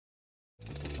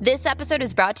This episode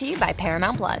is brought to you by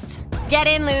Paramount Plus. Get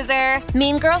in, loser!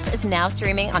 Mean Girls is now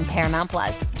streaming on Paramount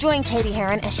Plus. Join Katie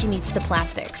Heron as she meets the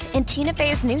plastics in Tina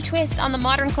Fey's new twist on the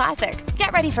modern classic.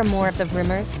 Get ready for more of the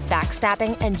rumors,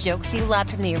 backstabbing, and jokes you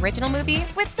loved from the original movie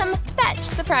with some fetch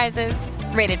surprises.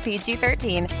 Rated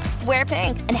PG-13. Wear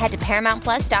pink and head to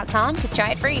ParamountPlus.com to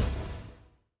try it free.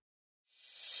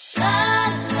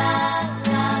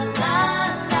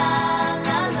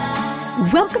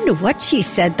 Welcome to What She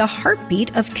Said, the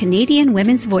heartbeat of Canadian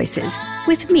women's voices,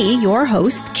 with me, your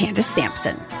host, Candace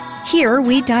Sampson. Here,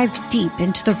 we dive deep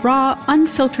into the raw,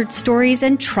 unfiltered stories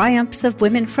and triumphs of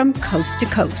women from coast to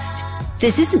coast.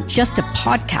 This isn't just a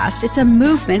podcast, it's a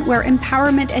movement where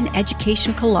empowerment and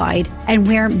education collide and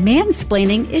where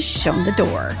mansplaining is shown the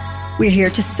door. We're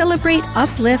here to celebrate,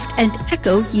 uplift, and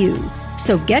echo you.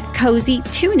 So get cozy,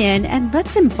 tune in, and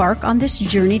let's embark on this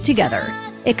journey together,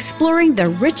 exploring the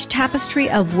rich tapestry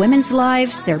of women's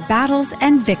lives, their battles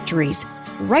and victories,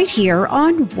 right here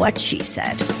on What She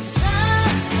Said.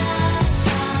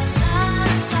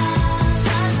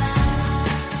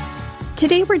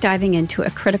 Today we're diving into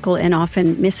a critical and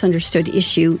often misunderstood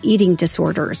issue, eating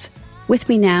disorders. With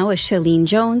me now is Shaleen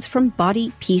Jones from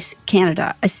Body Peace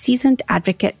Canada, a seasoned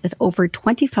advocate with over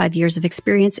 25 years of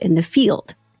experience in the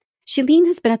field. Shaleen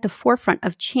has been at the forefront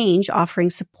of change, offering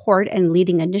support and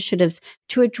leading initiatives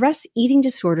to address eating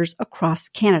disorders across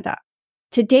Canada.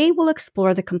 Today, we'll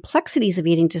explore the complexities of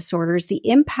eating disorders, the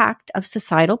impact of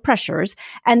societal pressures,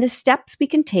 and the steps we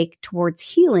can take towards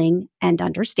healing and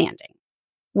understanding.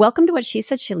 Welcome to What She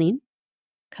Said, Shaleen.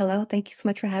 Hello. Thank you so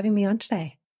much for having me on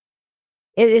today.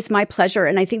 It is my pleasure.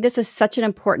 And I think this is such an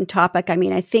important topic. I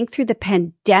mean, I think through the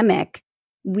pandemic,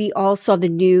 we all saw the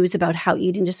news about how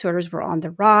eating disorders were on the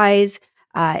rise,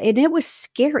 and it was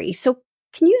scary. So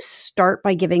can you start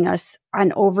by giving us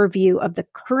an overview of the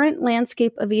current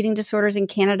landscape of eating disorders in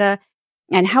Canada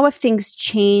and how have things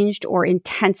changed or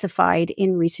intensified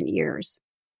in recent years?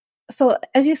 So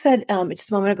as you said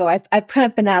just a moment ago, I've kind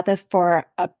of been at this for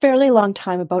a fairly long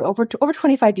time, about over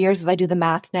 25 years as I do the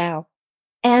math now.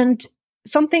 And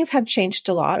some things have changed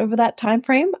a lot over that time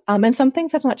frame, and some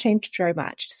things have not changed very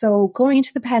much. So going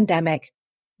into the pandemic,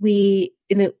 we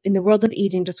in the world of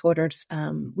eating disorders,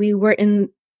 we were in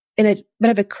a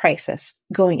bit of a crisis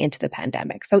going into the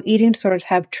pandemic. So eating disorders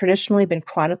have traditionally been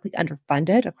chronically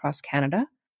underfunded across Canada.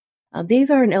 These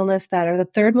are an illness that are the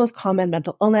third most common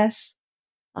mental illness.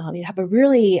 You have a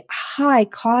really high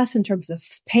cost in terms of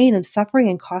pain and suffering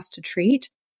and cost to treat,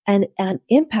 and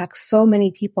impacts so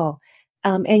many people.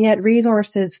 And yet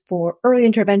resources for early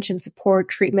intervention, support,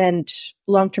 treatment,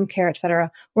 long-term care, et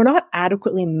cetera, were not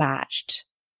adequately matched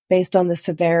based on the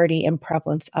severity and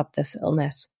prevalence of this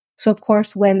illness. So, of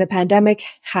course, when the pandemic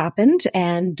happened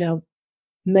and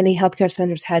many healthcare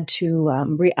centers had to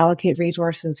reallocate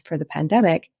resources for the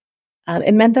pandemic,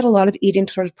 it meant that a lot of eating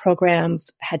disorders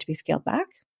programs had to be scaled back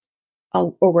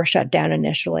or were shut down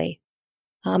initially.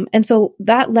 And so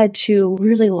that led to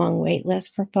really long wait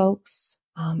lists for folks.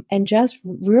 And just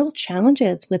real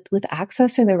challenges with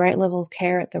accessing the right level of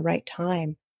care at the right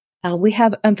time. We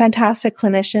have fantastic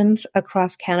clinicians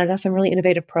across Canada, some really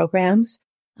innovative programs,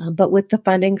 but with the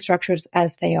funding structures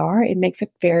as they are, it makes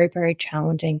it very, very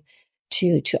challenging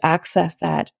to access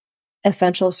that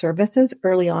essential services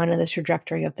early on in the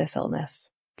trajectory of this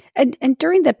illness. And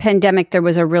during the pandemic, there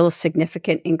was a real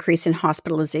significant increase in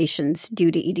hospitalizations due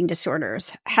to eating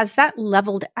disorders. Has that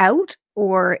leveled out,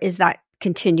 or is that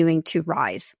continuing to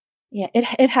rise? Yeah,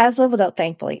 it has leveled out,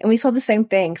 thankfully. And we saw the same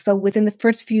thing. So within the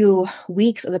first few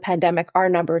weeks of the pandemic, our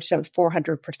numbers jumped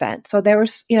 400%. So there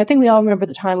was, I think we all remember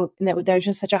the time that there was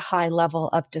just such a high level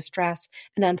of distress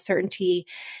and uncertainty,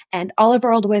 and all of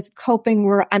our old ways of coping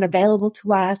were unavailable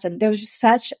to us. And there was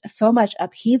just so much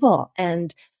upheaval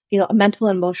and, mental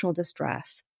and emotional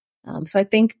distress. So I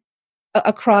think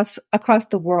across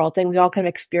the world, and we all kind of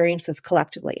experienced this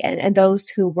collectively. And those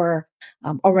who were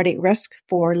already at risk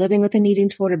for living with an eating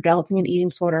disorder, developing an eating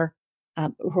disorder,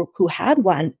 who had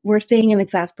one, were seeing an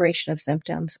exacerbation of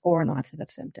symptoms or an onset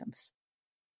of symptoms.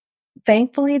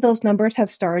 Thankfully, those numbers have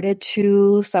started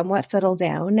to somewhat settle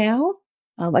down now.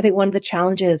 I think one of the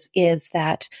challenges is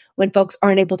that when folks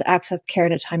aren't able to access care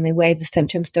in a timely way, the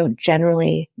symptoms don't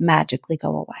generally magically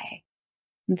go away.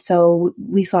 And so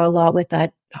we saw a lot with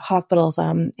that hospitals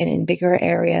in bigger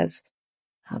areas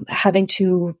having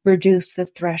to reduce the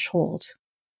threshold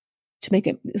to make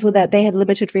it so that they had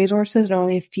limited resources and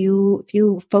only a few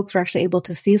folks were actually able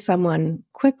to see someone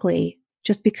quickly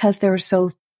just because the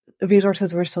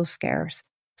resources were so scarce.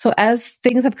 So as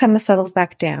things have kind of settled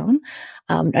back down,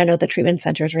 I know the treatment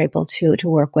centers are able to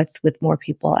work with more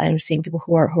people and seeing people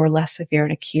who are less severe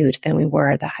and acute than we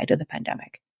were at the height of the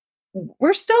pandemic.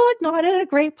 we're still like not in a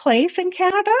great place in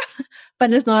Canada,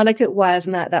 but it's not like it was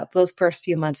in those first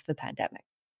few months of the pandemic.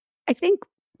 I think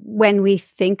when we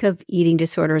think of eating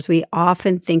disorders, we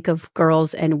often think of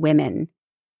girls and women.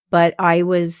 But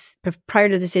prior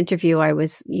to this interview, I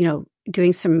was,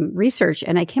 doing some research,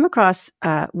 and I came across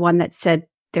one that said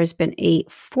there's been a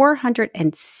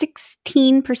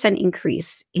 416%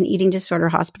 increase in eating disorder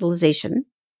hospitalization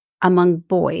among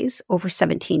boys over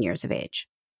 17 years of age.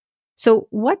 So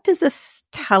what does this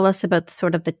tell us about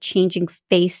sort of the changing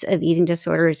face of eating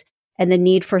disorders and the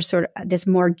need for sort of this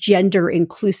more gender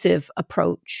inclusive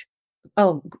approach?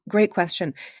 Oh, great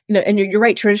question. And you're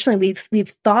right. Traditionally,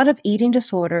 we've thought of eating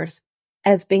disorders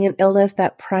as being an illness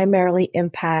that primarily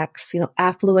impacts,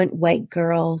 affluent white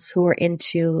girls who are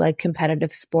into like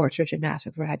competitive sports or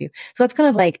gymnastics, what have you. So it's kind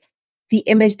of like the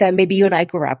image that maybe you and I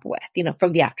grew up with,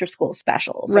 from the after school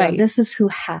specials. Right. This is who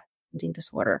has eating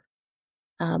disorder.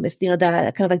 It's, the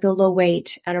kind of like the low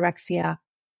weight anorexia.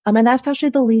 And that's actually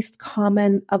the least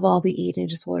common of all the eating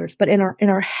disorders. But in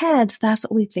our heads, that's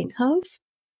what we think of.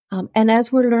 And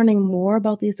as we're learning more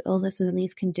about these illnesses and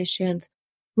these conditions,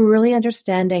 we're really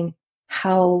understanding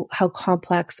how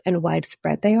complex and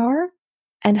widespread they are,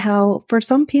 and how for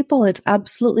some people it's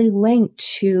absolutely linked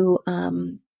to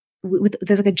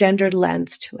there's like a gendered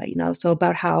lens to it, so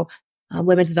about how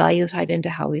women's values tied into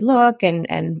how we look,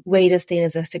 and weight is seen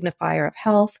as a signifier of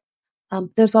health.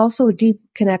 There's also deep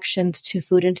connections to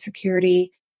food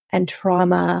insecurity and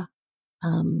trauma.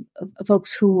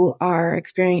 Folks who are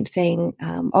experiencing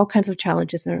all kinds of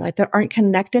challenges in their life that aren't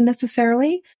connected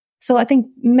necessarily. So I think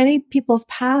many people's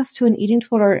paths to an eating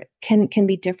disorder can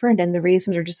be different, and the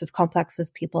reasons are just as complex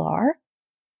as people are.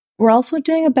 We're also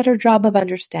doing a better job of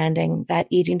understanding that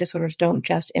eating disorders don't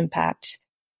just impact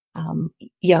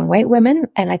young white women,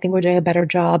 and I think we're doing a better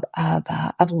job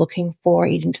of looking for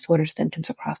eating disorder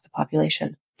symptoms across the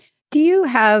population. Do you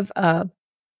have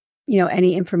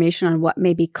any information on what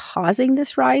may be causing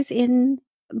this rise in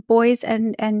boys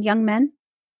and young men?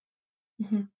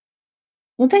 Mm-hmm.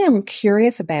 One thing I'm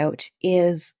curious about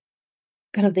is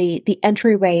kind of the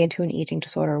entryway into an eating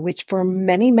disorder, which for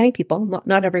many, many people,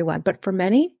 not everyone, but for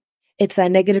many, it's a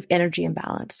negative energy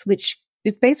imbalance, which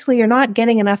is basically you're not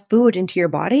getting enough food into your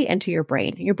body and to your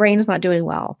brain. Your brain is not doing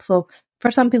well. So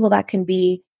for some people that can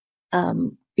be,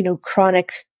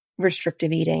 chronic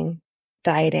restrictive eating,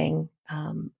 dieting,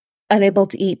 unable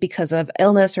to eat because of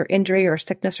illness or injury or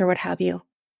sickness or what have you.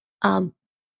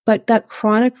 But that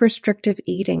chronic restrictive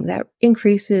eating, that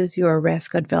increases your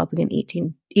risk of developing an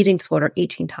eating disorder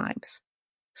 18 times.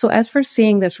 So as for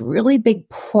seeing this really big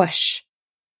push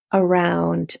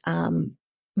around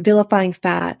vilifying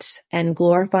fat and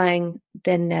glorifying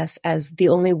thinness as the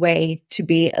only way to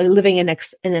be living in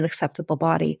an acceptable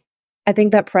body, I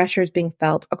think that pressure is being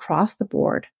felt across the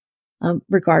board,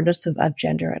 regardless of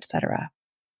gender, et cetera.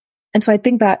 And so I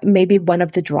think that may be one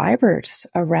of the drivers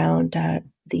around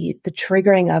the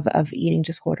triggering of eating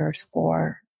disorders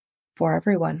for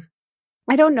everyone.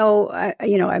 I don't know,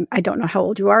 I don't know how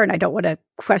old you are, and I don't want to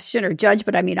question or judge,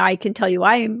 but I mean, I can tell you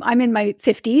I'm in my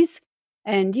 50s,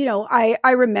 and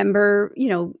I remember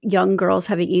young girls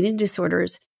having eating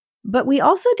disorders, but we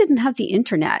also didn't have the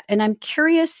internet. And I'm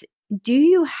curious, do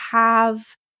you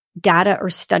have data or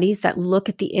studies that look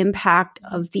at the impact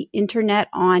of the internet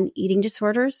on eating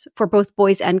disorders for both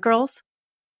boys and girls?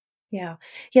 Yeah,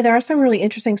 there are some really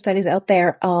interesting studies out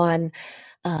there on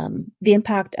the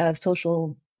impact of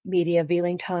social media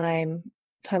viewing time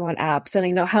on apps,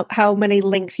 and how many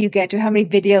links you get to how many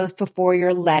videos before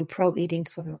you're led pro eating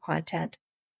disorder content.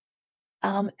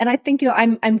 And I think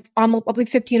I'll be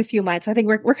 50 in a few months. So I think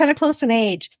we're kind of close in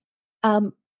age,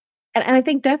 and I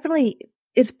think definitely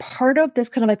it's part of this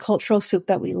kind of a cultural soup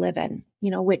that we live in,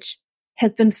 which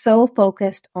has been so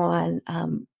focused on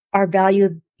our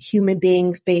valued human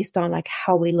beings based on like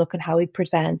how we look and how we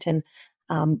present, and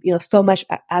so much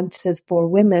emphasis for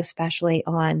women, especially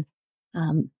on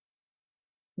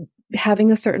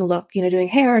having a certain look, doing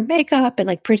hair and makeup and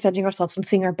like presenting ourselves and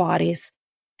seeing our bodies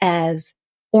as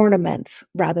ornaments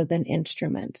rather than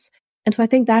instruments. And so I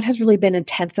think that has really been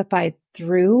intensified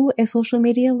through a social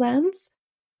media lens.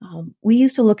 We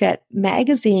used to look at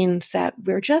magazines that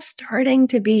we're just starting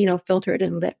to be, filtered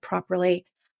and lit properly.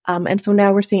 And so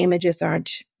now we're seeing images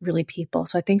aren't really people.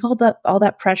 So I think all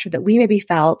that pressure that we maybe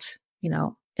felt,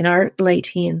 in our late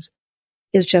teens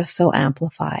is just so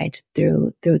amplified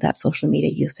through that social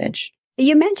media usage.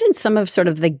 You mentioned some of sort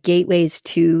of the gateways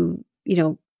to,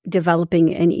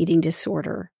 developing an eating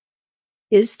disorder.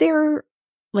 Is there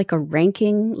like a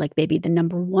ranking, like maybe the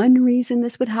number one reason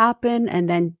this would happen and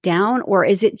then down, or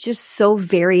is it just so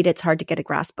varied it's hard to get a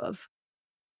grasp of?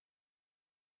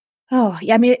 Oh,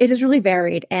 yeah. I mean, it is really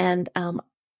varied. And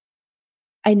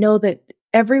I know that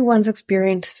everyone's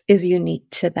experience is unique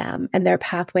to them and their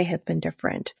pathway has been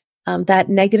different. That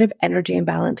negative energy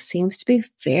imbalance seems to be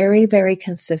very, very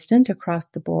consistent across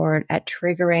the board at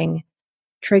triggering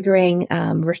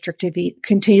continued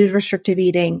restrictive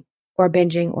eating or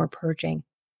binging or purging.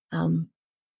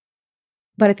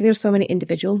 But I think there's so many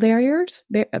individual variables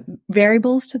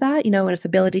to that, and its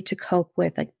ability to cope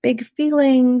with like big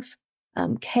feelings,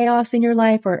 chaos in your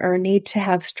life or need to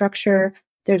have structure.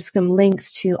 There's some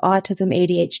links to autism,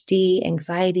 ADHD,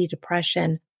 anxiety,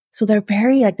 depression. So they're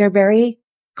very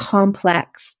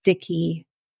complex, sticky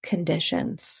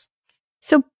conditions.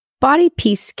 So Body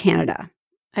Peace Canada,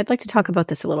 I'd like to talk about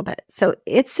this a little bit. So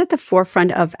it's at the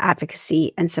forefront of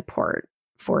advocacy and support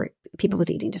for people with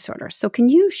eating disorders. So can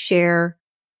you share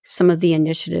some of the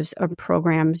initiatives or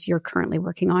programs you're currently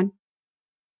working on?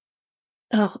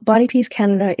 Oh, Body Peace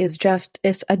Canada is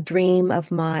a dream of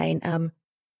mine.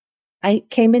 I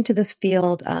came into this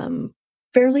field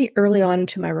fairly early on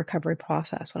into my recovery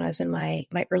process when I was in my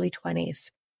early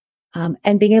 20s.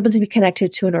 And being able to be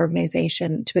connected to an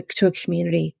organization, to a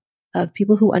community of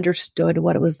people who understood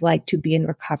what it was like to be in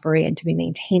recovery and to be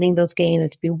maintaining those gains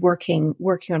and to be working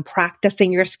on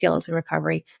practicing your skills in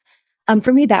recovery.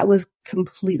 For me, that was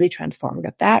completely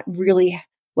transformative. That really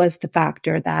was the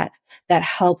factor that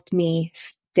helped me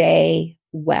stay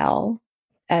well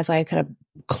as I kind of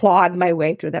clawed my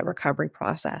way through that recovery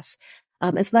process.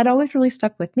 And so that always really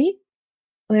stuck with me.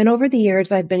 And over the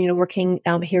years, I've been, working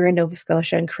here in Nova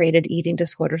Scotia and created Eating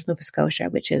Disorders Nova Scotia,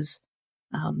 which is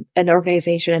an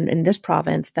organization in this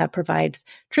province that provides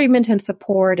treatment and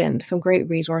support and some great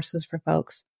resources for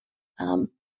folks.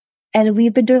 And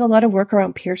we've been doing a lot of work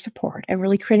around peer support and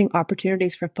really creating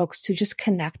opportunities for folks to just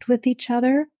connect with each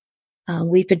other.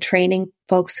 We've been training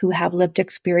folks who have lived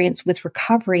experience with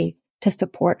recovery to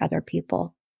support other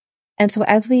people. And so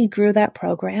as we grew that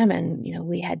program and,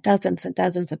 we had dozens and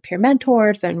dozens of peer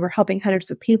mentors and we're helping hundreds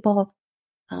of people,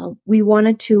 we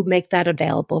wanted to make that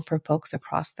available for folks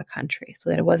across the country so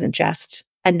that it wasn't just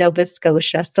a Nova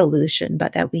Scotia solution,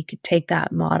 but that we could take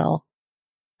that model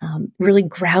really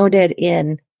grounded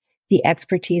in the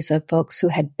expertise of folks who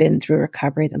had been through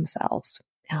recovery themselves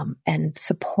and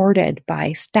supported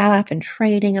by staff and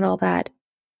training and all that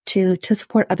to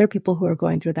support other people who are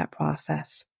going through that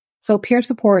process. So peer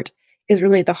support is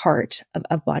really the heart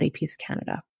of Body Peace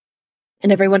Canada.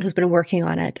 And everyone who's been working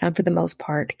on it, for the most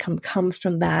part, comes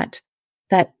from that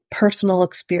personal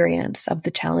experience of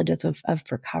the challenges of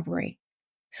recovery.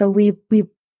 So we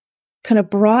kind of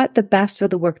brought the best of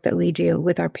the work that we do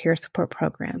with our peer support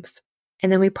programs.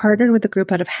 And then we partnered with a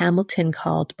group out of Hamilton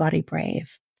called Body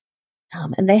Brave.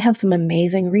 And they have some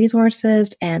amazing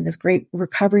resources and this great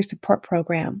recovery support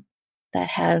program that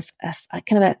has a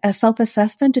kind of a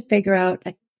self-assessment to figure out,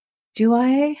 like, do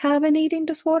I have an eating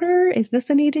disorder? Is this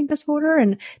an eating disorder?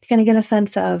 And to kind of get a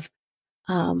sense of,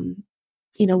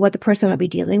 what the person might be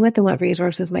dealing with and what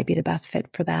resources might be the best fit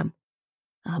for them.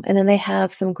 And then they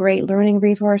have some great learning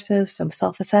resources, some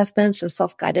self-assessment, some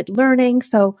self-guided learning.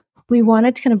 So we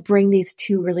wanted to kind of bring these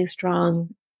two really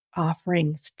strong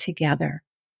offerings together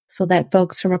so that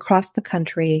folks from across the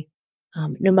country,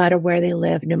 no matter where they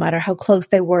live, no matter how close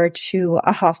they were to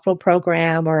a hospital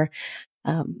program or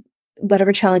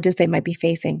whatever challenges they might be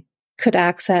facing, could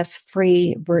access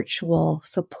free virtual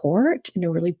support in a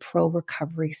really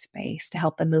pro-recovery space to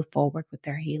help them move forward with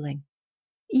their healing.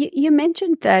 You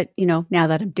mentioned that, now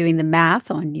that I'm doing the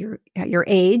math on your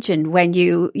age and when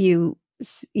you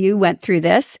went through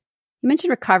this, you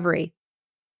mentioned recovery.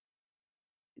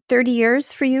 30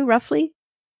 years for you, roughly.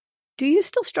 Do you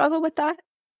still struggle with that?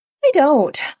 I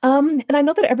don't. And I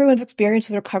know that everyone's experience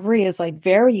with recovery is like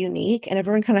very unique and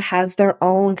everyone kind of has their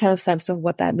own kind of sense of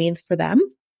what that means for them.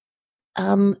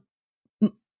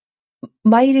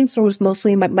 My eating disorder was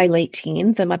mostly in my late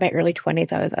teens and my early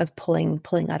 20s. I was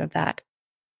pulling out of that.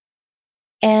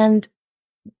 And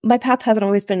my path hasn't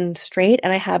always been straight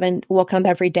and I haven't woken up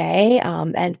every day,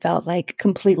 and felt like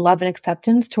complete love and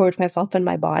acceptance towards myself and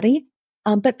my body.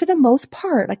 But for the most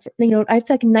part, I'd say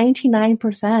like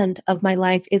 99% of my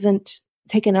life isn't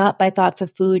taken up by thoughts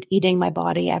of food, eating, my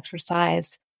body,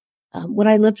 exercise. When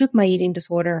I lived with my eating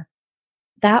disorder,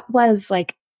 that was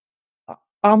like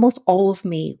almost all of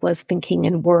me was thinking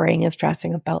and worrying and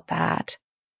stressing about that.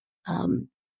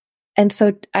 And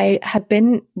so I had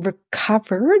been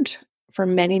recovered for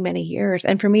many, many years.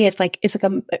 And for me, it's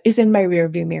in my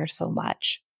rearview mirror so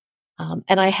much.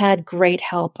 And I had great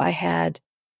help. I've had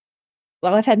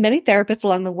many therapists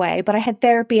along the way, but I had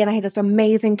therapy and I had this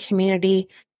amazing community.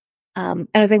 And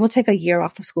I was able to take a year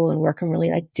off of school and work and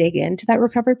really like dig into that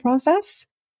recovery process.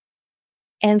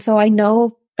 And so I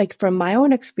know, like from my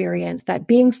own experience, that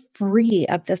being free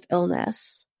of this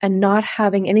illness and not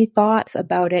having any thoughts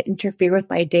about it interfere with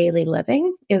my daily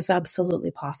living is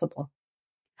absolutely possible.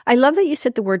 I love that you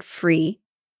said the word free.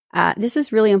 This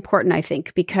is really important, I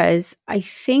think, because I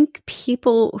think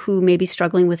people who may be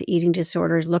struggling with eating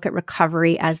disorders look at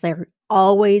recovery as they're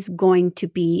always going to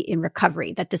be in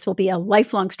recovery, that this will be a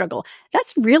lifelong struggle.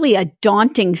 That's really a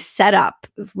daunting setup,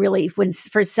 really,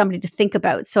 for somebody to think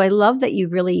about. So I love that you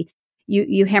really,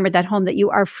 you hammered that home, that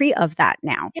you are free of that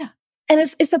now. Yeah. And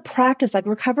it's a practice. Like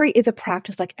recovery is a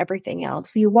practice like everything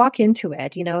else. So you walk into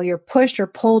it, you know, you're pushed or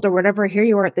pulled or whatever. Here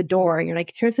you are at the door and you're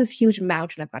like, here's this huge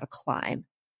mountain I've got to climb.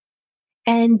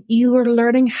 And you are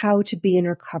learning how to be in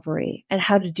recovery and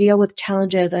how to deal with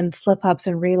challenges and slip ups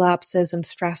and relapses and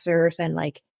stressors and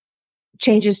like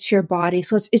changes to your body.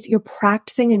 So it's you're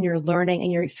practicing and you're learning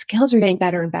and your skills are getting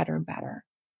better and better and better.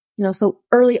 You know, so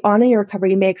early on in your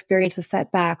recovery, you may experience a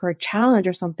setback or a challenge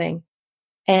or something.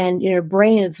 And your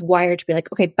brain is wired to be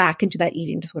like, okay, back into that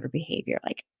eating disorder behavior,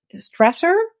 like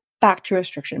stressor, back to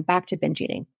restriction, back to binge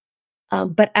eating.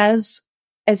 But as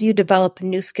you develop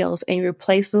new skills and you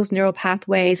replace those neural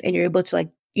pathways and you're able to like,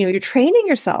 you know, you're training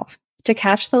yourself to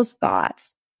catch those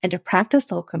thoughts and to practice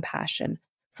self-compassion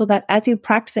so that as you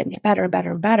practice it and get better and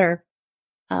better and better,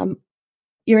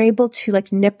 you're able to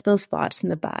like nip those thoughts in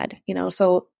the bud, you know?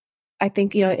 So I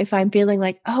think, you know, if I'm feeling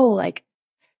like, oh, like,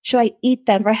 should I eat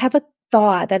that? Or I have a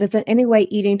thought that is in any way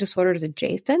eating disorders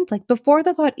adjacent, like before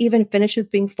the thought even finishes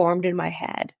being formed in my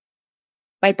head,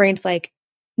 my brain's like,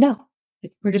 no,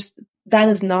 that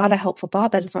is not a helpful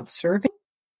thought. That is not serving.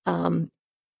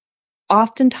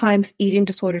 Oftentimes eating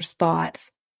disorders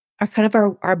thoughts are kind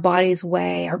of our body's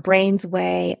way, our brain's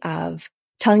way of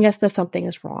telling us that something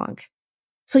is wrong.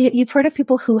 So you've heard of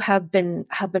people who have been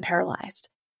paralyzed.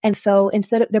 And so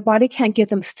instead of their body can't give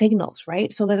them signals,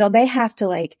 right? So they have to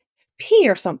like pee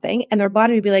or something and their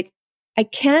body would be like, I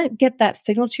can't get that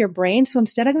signal to your brain. So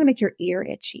instead I'm going to make your ear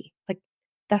itchy, like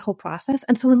that whole process.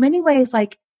 And so in many ways,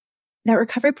 like that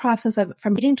recovery process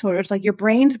from eating disorders, like your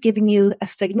brain's giving you a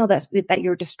signal that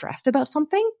you're distressed about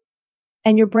something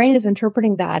and your brain is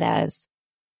interpreting that as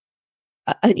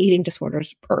an eating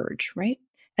disorder's urge, right?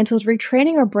 And so it's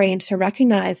retraining our brain to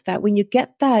recognize that when you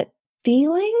get that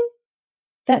feeling,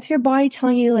 that's your body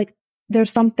telling you like,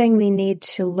 there's something we need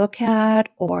to look at,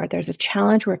 or there's a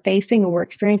challenge we're facing, or we're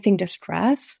experiencing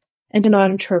distress, and to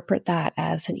not interpret that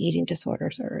as an eating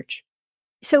disorder's urge.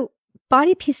 So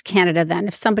Body Peace Canada, then,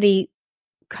 if somebody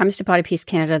comes to Body Peace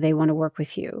Canada, they want to work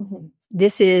with you. Mm-hmm.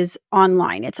 This is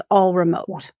online. It's all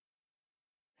remote.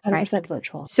 Yeah. 100%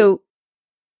 virtual. So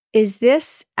is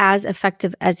this as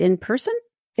effective as in-person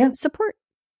support?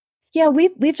 Yeah,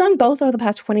 we've done both over the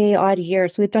past 20 odd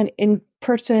years. So we've done in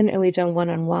person and we've done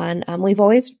one-on-one. We've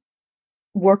always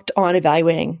worked on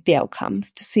evaluating the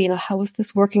outcomes to see, you know, how is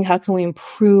this working? How can we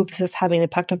improve? This is having an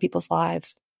impact on people's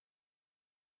lives.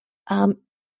 And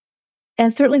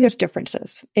certainly there's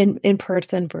differences in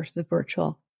person versus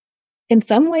virtual. In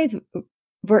some ways,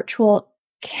 virtual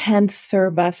can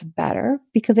serve us better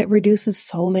because it reduces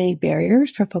so many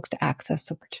barriers for folks to access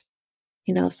support.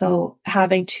 You know, so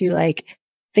having to like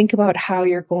think about how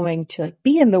you're going to like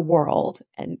be in the world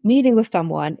and meeting with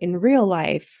someone in real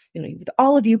life, you know, with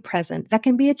all of you present, that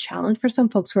can be a challenge for some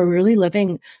folks who are really living,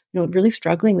 you know, really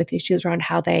struggling with issues around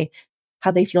how they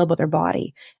feel about their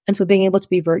body. And so being able to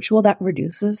be virtual, that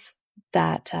reduces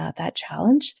that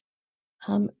challenge.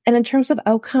 And in terms of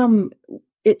outcome,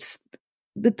 it's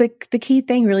the key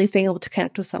thing really is being able to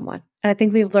connect with someone. And I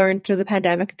think we've learned through the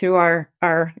pandemic, through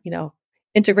our, you know,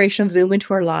 integration of Zoom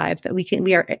into our lives, that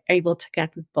we are able to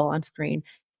connect with people on screen.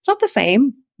 It's not the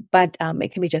same, but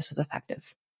it can be just as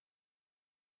effective.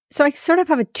 So I sort of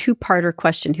have a two-parter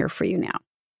question here for you now.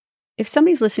 If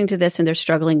somebody's listening to this and they're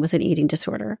struggling with an eating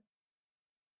disorder,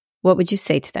 what would you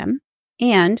say to them?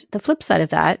 And the flip side of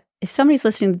that, if somebody's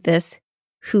listening to this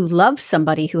who loves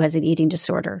somebody who has an eating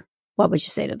disorder, what would you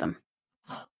say to them?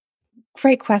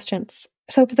 Great questions.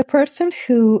 So for the person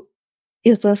who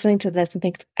is listening to this and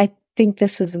thinks, I think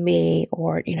this is me,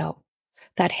 or, you know,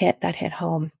 that hit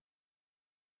home.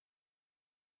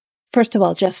 First of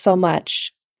all, just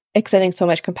extending so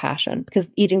much compassion, because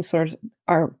eating disorders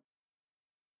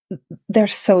they're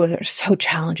so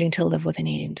challenging to live with an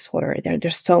eating disorder.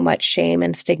 There's so much shame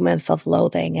and stigma and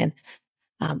self-loathing. And,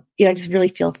 you know, I just really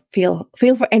feel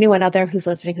for anyone out there who's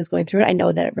listening, who's going through it. I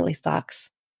know that it really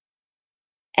sucks.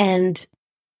 And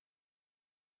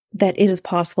that it is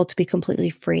possible to be completely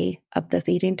free of this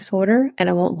eating disorder. And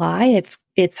I won't lie,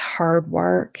 it's hard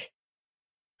work.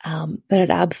 But it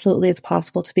absolutely is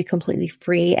possible to be completely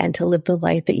free and to live the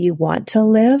life that you want to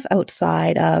live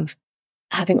outside of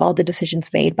having all the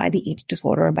decisions made by the eating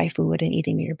disorder or by food and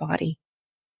eating in your body,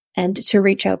 and to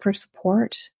reach out for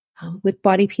support. With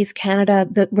Body Peace Canada,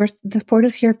 the support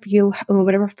is here for you in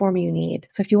whatever form you need.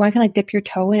 So if you want to kind of dip your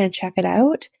toe in and check it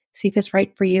out, see if it's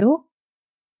right for you,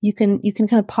 you can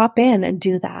kind of pop in and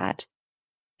do that.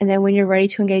 And then when you're ready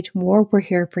to engage more, we're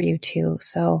here for you too.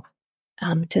 So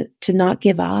to not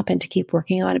give up and to keep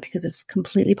working on it, because it's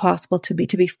completely possible to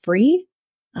be free,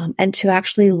 and to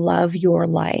actually love your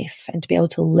life and to be able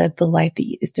to live the life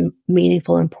that is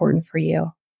meaningful and important for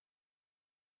you.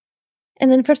 And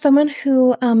then for someone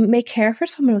who may care for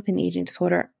someone with an eating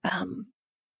disorder, I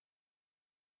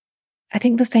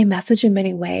think the same message in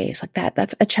many ways. Like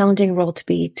that's a challenging role to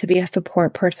be a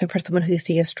support person for someone who you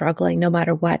see is struggling, no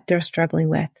matter what they're struggling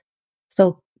with.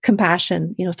 So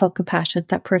compassion, self-compassion,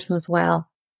 that person as well.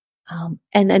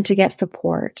 And to get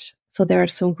support. So there are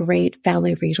some great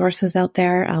family resources out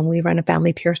there. We run a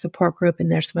family peer support group,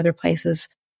 and there's some other places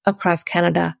across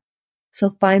Canada. So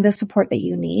find the support that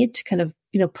you need to kind of,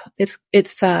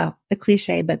 it's a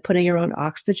cliche, but putting your own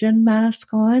oxygen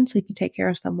mask on so you can take care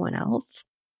of someone else,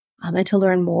 and to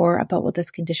learn more about what this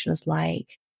condition is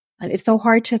like. It's so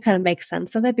hard to kind of make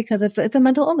sense of it because it's a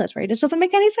mental illness, right? It doesn't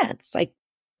make any sense. Like,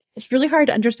 it's really hard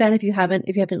to understand if you haven't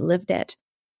lived it.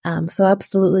 So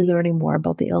absolutely learning more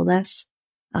about the illness,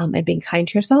 and being kind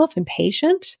to yourself and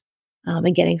patient,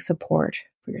 and getting support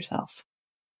for yourself.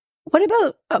 What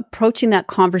about approaching that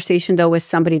conversation, though, with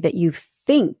somebody that you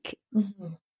think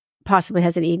possibly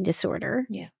has an eating disorder?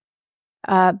 Yeah.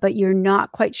 But you're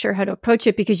not quite sure how to approach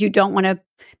it because you don't want to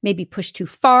maybe push too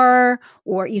far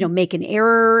or, make an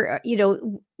error.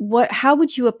 How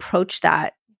would you approach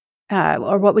that?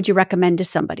 Or what would you recommend to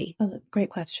somebody? Oh,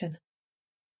 great question.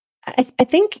 I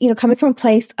think, coming from a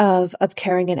place of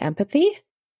caring and empathy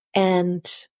and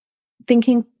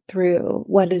thinking through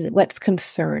what's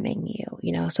concerning you,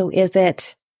 so is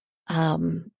it,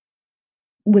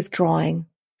 withdrawing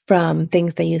from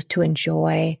things they used to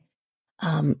enjoy?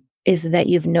 Is it that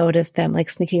you've noticed them like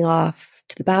sneaking off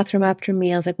to the bathroom after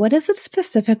meals? Like, what is it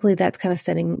specifically that's kind of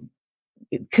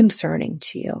concerning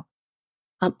to you?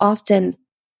 Often,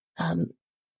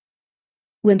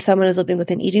 when someone is living with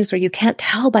an eating disorder, you can't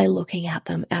tell by looking at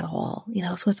them at all,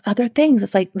 so it's other things.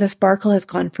 It's like the sparkle has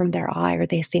gone from their eye or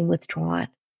they seem withdrawn.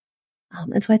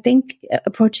 And so I think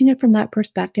approaching it from that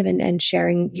perspective and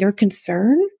sharing your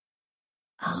concern,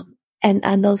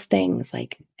 and those things,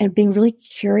 and being really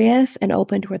curious and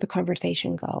open to where the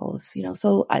conversation goes,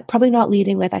 so probably not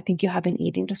leading with, I think you have an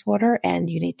eating disorder and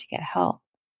you need to get help,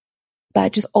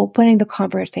 but just opening the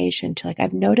conversation to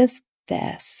I've noticed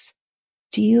this.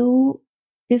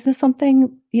 Is this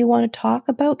something you want to talk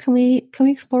about? Can we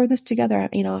explore this together?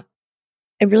 And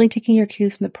really taking your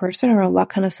cues from the person around what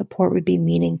kind of support would be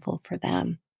meaningful for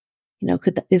them.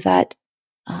 Is that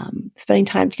spending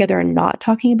time together and not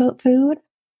talking about food?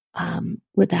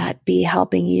 Would that be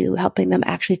helping them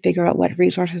actually figure out what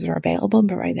resources are available and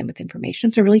providing them with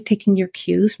information? So really taking your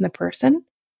cues from the person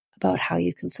about how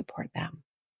you can support them.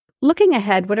 Looking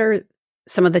ahead, what are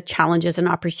some of the challenges and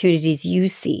opportunities you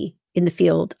see in the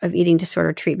field of eating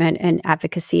disorder treatment and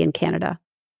advocacy in Canada?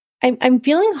 I'm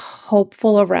feeling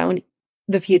hopeful around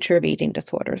the future of eating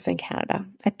disorders in Canada.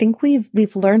 I think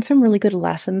we've learned some really good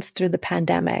lessons through the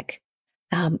pandemic.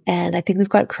 And I think we've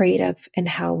got creative in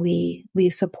how we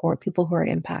support people who are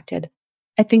impacted.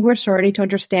 I think we're starting to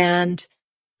understand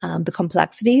the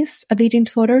complexities of eating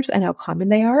disorders and how common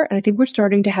they are. And I think we're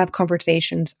starting to have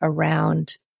conversations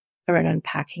around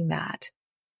unpacking that.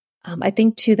 I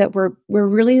think too that we're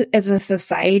really, as a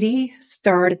society,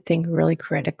 started thinking really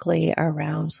critically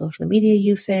around social media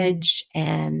usage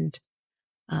and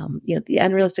the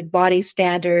unrealistic body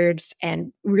standards,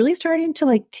 and really starting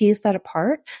to tease that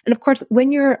apart. And of course,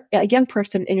 when you're a young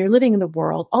person and you're living in the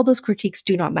world, all those critiques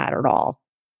do not matter at all.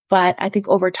 But I think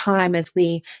over time, as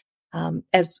we,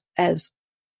 as I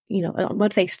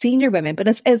won't say senior women, but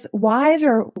as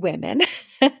wiser women,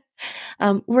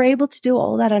 we're able to do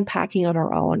all that unpacking on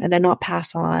our own and then not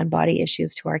pass on body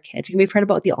issues to our kids. We've heard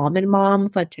about the almond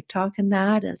moms on TikTok and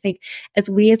that. And I think as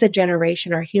we as a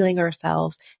generation are healing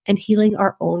ourselves and healing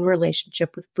our own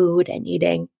relationship with food and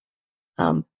eating,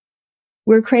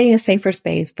 we're creating a safer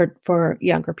space for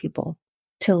younger people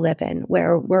to live in,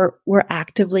 where we're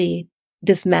actively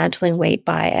dismantling weight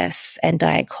bias and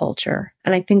diet culture.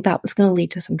 And I think that was going to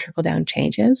lead to some trickle down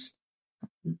changes.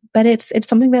 But it's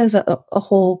something that is a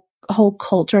whole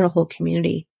culture and a whole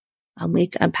community. We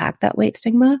need to unpack that weight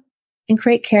stigma and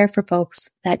create care for folks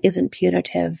that isn't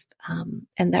punitive,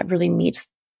 and that really meets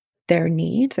their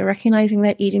needs, and recognizing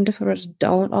that eating disorders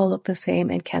don't all look the same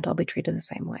and can't all be treated the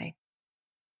same way.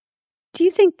 Do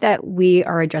you think that we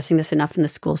are addressing this enough in the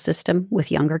school system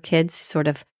with younger kids, sort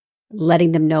of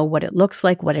letting them know what it looks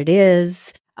like, what it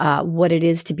is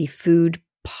to be food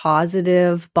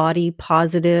positive, body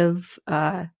positive?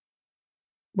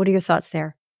 What are your thoughts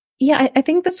there? Yeah, I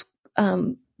think that's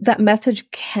that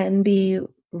message can be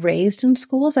raised in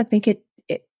schools. I think it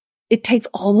takes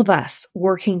all of us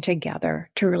working together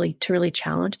to really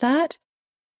challenge that.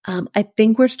 I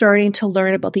think we're starting to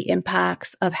learn about the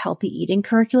impacts of healthy eating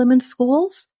curriculum in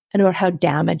schools and about how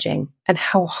damaging and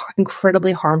how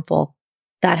incredibly harmful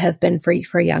that has been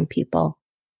for young people.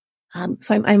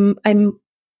 So I'm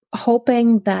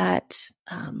hoping that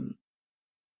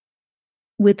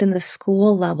within the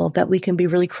school level that we can be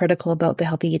really critical about the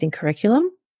healthy eating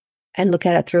curriculum and look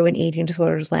at it through an eating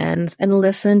disorders lens and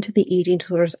listen to the eating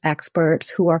disorders experts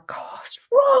who are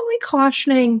strongly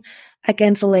cautioning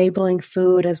against labeling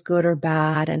food as good or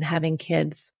bad and having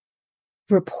kids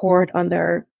report on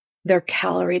their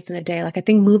calories in a day. Like, I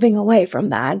think moving away from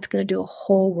that, it's going to do a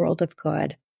whole world of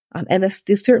good. And this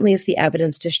certainly is the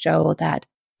evidence to show that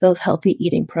those healthy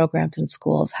eating programs in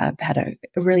schools have had a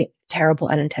really terrible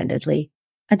unintended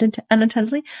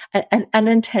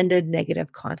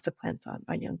negative consequence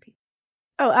on young people.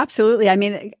 Oh, absolutely. I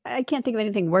mean, I can't think of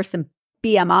anything worse than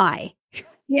BMI.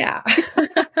 Yeah.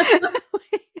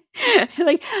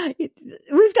 Like,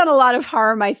 we've done a lot of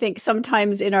harm, I think,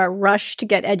 sometimes in our rush to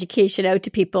get education out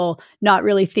to people, not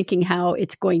really thinking how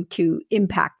it's going to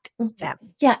impact them.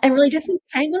 Yeah. And really just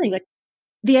entangling, like,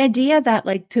 the idea that,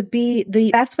 like, to be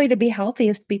the best way to be healthy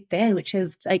is to be thin, which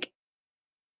is like,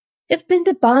 it's been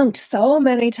debunked so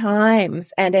many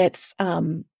times, and it's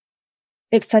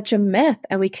such a myth,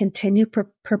 and we continue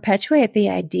perpetuate the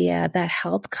idea that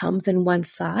health comes in one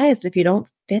size. If you don't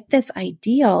fit this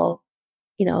ideal,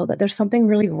 that there's something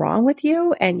really wrong with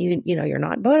you, and you're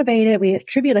not motivated. We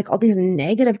attribute like all these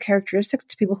negative characteristics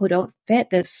to people who don't fit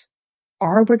this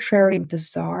arbitrary,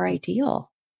 bizarre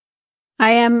ideal.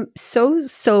 I am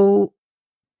so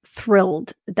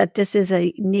thrilled that this is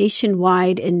a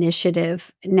nationwide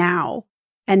initiative now,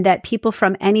 and that people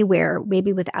from anywhere,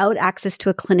 maybe without access to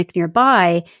a clinic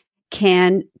nearby,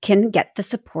 can get the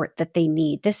support that they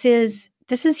need. This is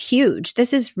huge.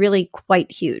 This is really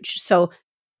quite huge. So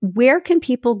where can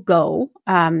people go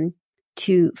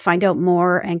to find out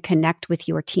more and connect with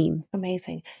your team?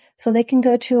 Amazing. So they can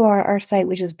go to our site,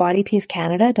 which is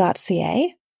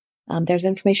bodypeacecanada.ca. There's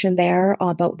information there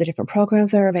about the different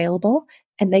programs that are available,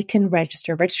 and they can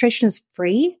register. Registration is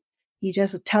free. You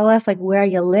just tell us like where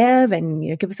you live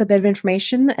and give us a bit of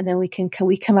information, and then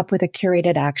we come up with a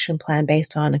curated action plan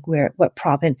based on like what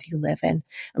province you live in,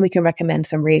 and we can recommend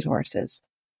some resources.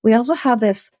 We also have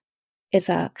this. It's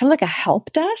a kind of like a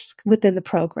help desk within the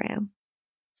program.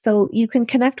 So you can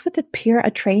connect with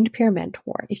a trained peer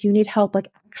mentor if you need help like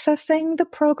accessing the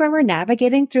program or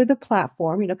navigating through the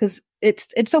platform, because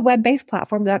it's a web-based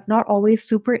platform that's not always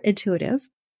super intuitive.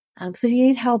 So if you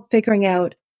need help figuring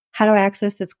out how to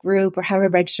access this group or how to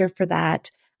register for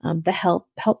that, the help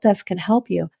desk can help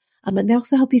you. And they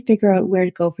also help you figure out where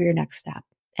to go for your next step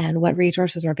and what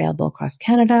resources are available across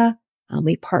Canada.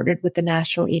 We partnered with the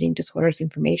National Eating Disorders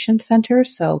Information Center,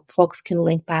 so folks can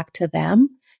link back to them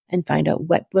and find out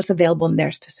what's available in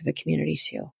their specific communities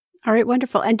too. All right,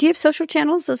 wonderful. And do you have social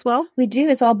channels as well? We do.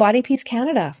 It's all Body Peace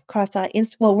Canada across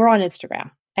we're on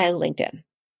Instagram and LinkedIn.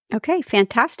 Okay,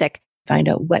 fantastic. Find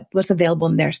out what's available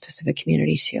in their specific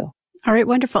communities too. All right,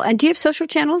 wonderful. And do you have social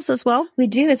channels as well? We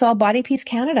do. It's all Body Peace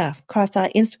Canada across we're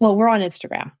on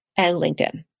Instagram and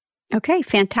LinkedIn. Okay,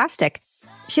 fantastic.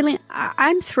 Shaleen,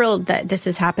 I'm thrilled that this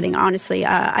is happening, honestly.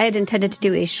 I had intended to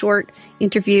do a short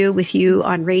interview with you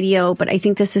on radio, but I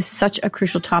think this is such a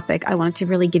crucial topic. I wanted to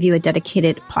really give you a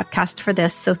dedicated podcast for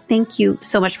this. So thank you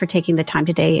so much for taking the time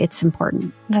today. It's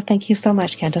important. Well, thank you so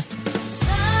much, Candace.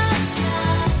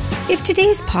 If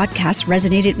today's podcast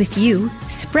resonated with you,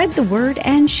 spread the word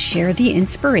and share the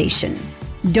inspiration.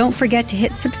 Don't forget to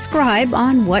hit subscribe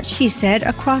on What She Said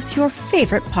across your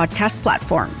favorite podcast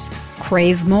platforms.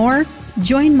 Crave more?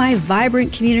 Join my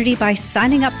vibrant community by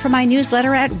signing up for my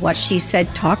newsletter at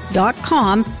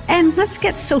whatshesaidtalk.com, and let's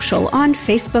get social on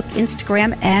Facebook,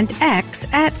 Instagram, and X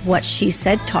at What She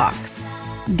Said Talk.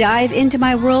 Dive into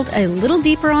my world a little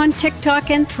deeper on TikTok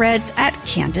and Threads at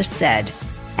Candace Said.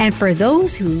 And for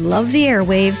those who love the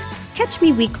airwaves, catch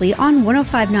me weekly on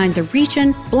 105.9 The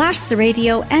Region, Blast the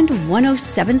Radio, and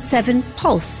 107.7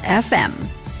 Pulse FM.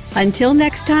 Until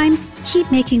next time,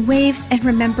 keep making waves, and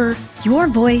remember, your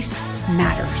voice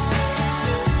matters.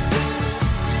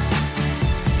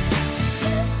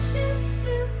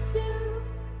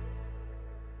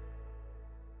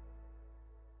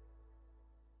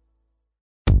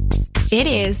 It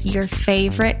is your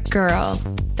favorite girl.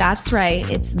 That's right,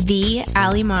 it's the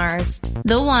Allie Mars,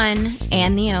 the one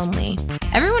and the only.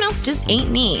 Everyone else just ain't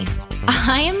me.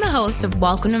 I am the host of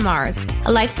Welcome to Mars,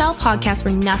 a lifestyle podcast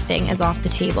where nothing is off the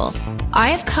table.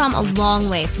 I have come a long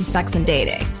way from sex and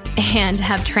dating and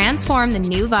have transformed the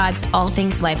new vibe to all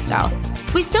things lifestyle.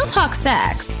 We still talk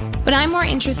sex, but I'm more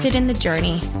interested in the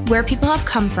journey, where people have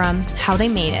come from, how they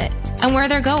made it, and where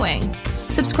they're going.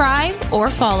 Subscribe or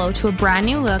follow to a brand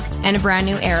new look and a brand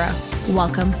new era.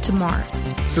 Welcome to Mars.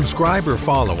 Subscribe or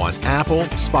follow on Apple,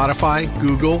 Spotify,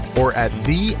 Google, or at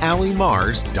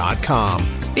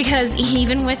thealliemars.com. Because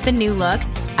even with the new look,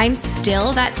 I'm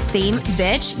still that same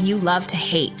bitch you love to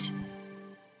hate.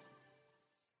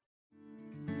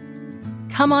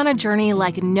 Come on a journey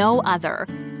like no other,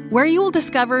 where you will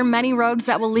discover many roads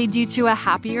that will lead you to a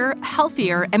happier,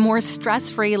 healthier, and more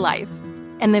stress-free life.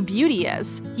 And the beauty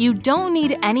is, you don't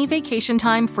need any vacation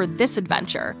time for this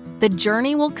adventure. The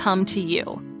journey will come to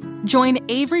you. Join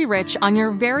Avery Rich on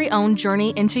your very own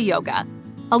journey into yoga.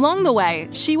 Along the way,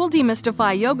 she will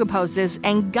demystify yoga poses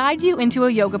and guide you into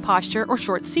a yoga posture or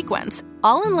short sequence,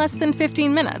 all in less than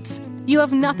 15 minutes. You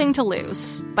have nothing to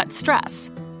lose but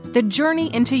stress. The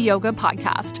Journey into Yoga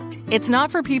podcast. It's not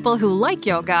for people who like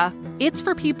yoga, it's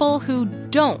for people who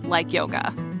don't like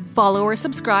yoga. Follow or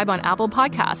subscribe on Apple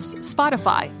Podcasts,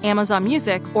 Spotify, Amazon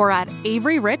Music, or at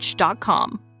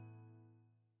averyrich.com.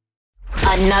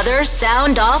 Another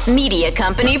Sound Off Media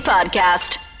Company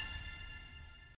podcast.